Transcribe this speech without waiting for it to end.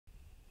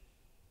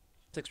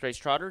Six race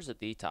trotters at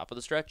the top of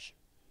the stretch.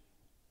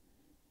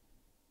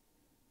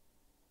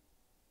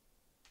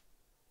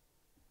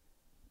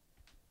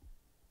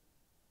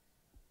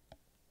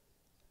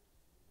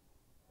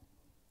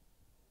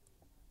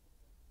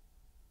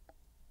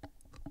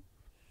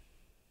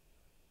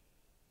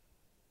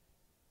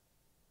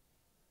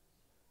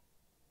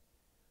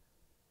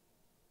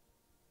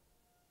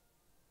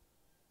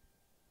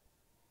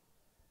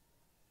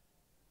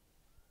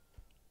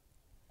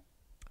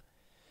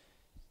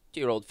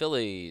 Two-year-old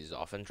fillies,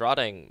 often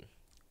trotting.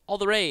 All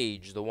the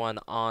Rage, the one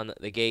on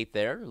the gate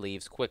there,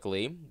 leaves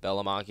quickly.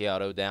 Bella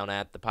Macchiato down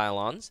at the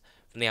pylons.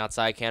 From the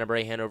outside,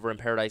 Canterbury, Hanover, and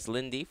Paradise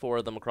Lindy, four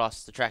of them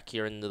across the track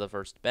here into the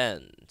first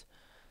bend.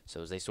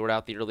 So as they sort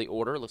out the early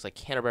order, it looks like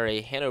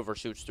Canterbury, Hanover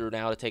shoots through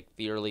now to take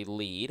the early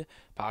lead.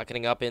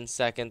 Pocketing up in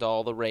second,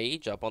 All the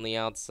Rage. Up on the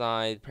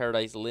outside,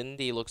 Paradise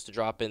Lindy looks to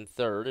drop in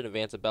third in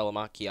advance of Bella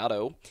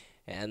Macchiato.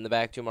 And the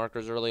back two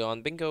markers early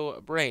on,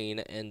 Bingo Brain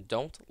and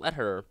Don't Let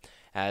Her,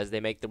 as they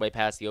make their way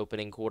past the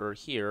opening quarter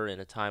here in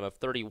a time of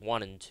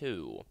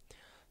 31-2.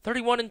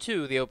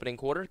 31-2, the opening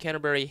quarter.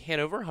 Canterbury,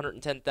 Hanover,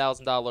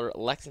 $110,000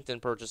 Lexington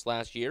purchase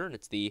last year, and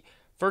it's the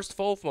first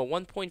foal from a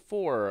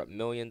 $1.4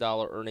 million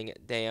earning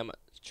Damn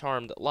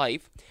Charmed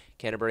Life.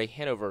 Canterbury,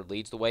 Hanover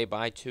leads the way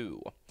by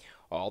 2.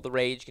 All the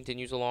Rage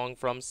continues along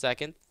from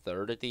second.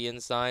 Third at the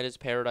inside is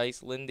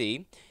Paradise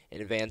Lindy,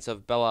 in advance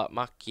of Bella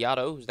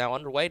Macchiato, who's now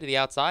underway to the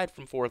outside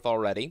from fourth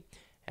already.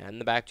 And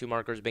the back two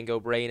markers, Bingo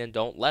Brain and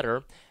Don't Let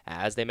Her,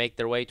 as they make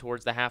their way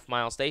towards the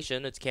half-mile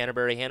station. It's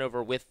Canterbury,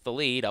 Hanover with the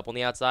lead. Up on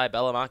the outside,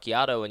 Bella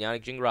Macchiato and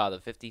Yannick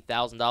Gingras, the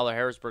 $50,000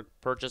 Harrisburg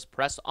purchase,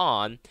 press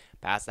on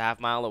past the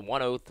half-mile at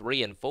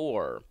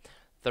 1:03.4.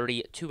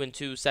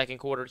 32-2 second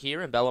quarter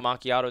here, and Bella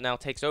Macchiato now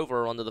takes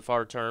over onto the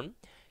far turn.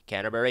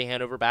 Canterbury,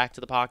 Hanover back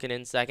to the pocket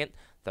in second.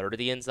 Third to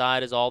the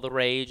inside is All the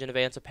Rage in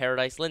advance of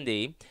Paradise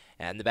Lindy.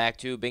 And the back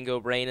two, Bingo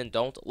Brain and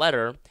Don't Let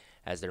Her,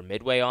 as they're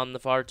midway on the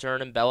far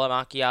turn, and Bella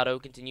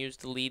Macchiato continues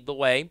to lead the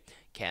way.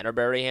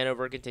 Canterbury,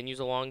 Hanover continues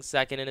along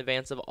second in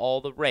advance of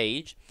All the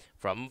Rage.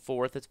 From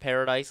fourth, it's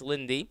Paradise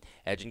Lindy.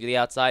 Edging to the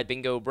outside,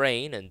 Bingo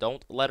Brain, and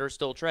Don't Let Her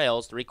still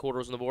trails.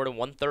 3/4 on the board, and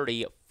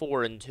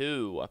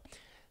 1:30.4-2.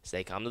 As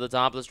they come to the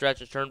top of the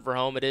stretch, a turn for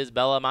home, it is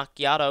Bella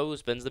Macchiato who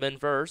spins them in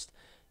first.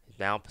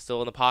 Now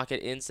still in the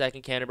pocket in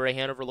second, Canterbury,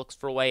 Hanover looks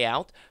for a way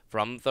out.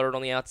 From third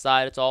on the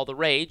outside, it's All the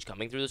Rage.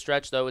 Coming through the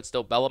stretch, though, it's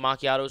still Bella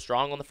Macchiato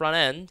strong on the front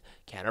end.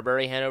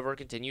 Canterbury, Hanover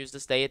continues to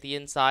stay at the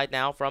inside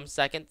now from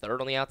second.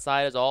 Third on the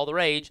outside is All the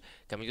Rage.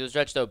 Coming through the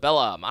stretch, though,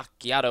 Bella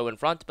Macchiato in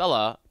front.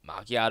 Bella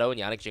Macchiato and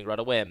Yannick Gingras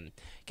to win.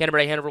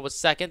 Canterbury, Hanover was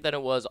second. Then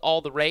it was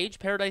All the Rage,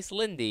 Paradise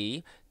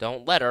Lindy,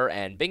 Don't Let Her,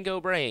 and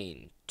Bingo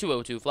Brain.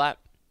 2:02 flat.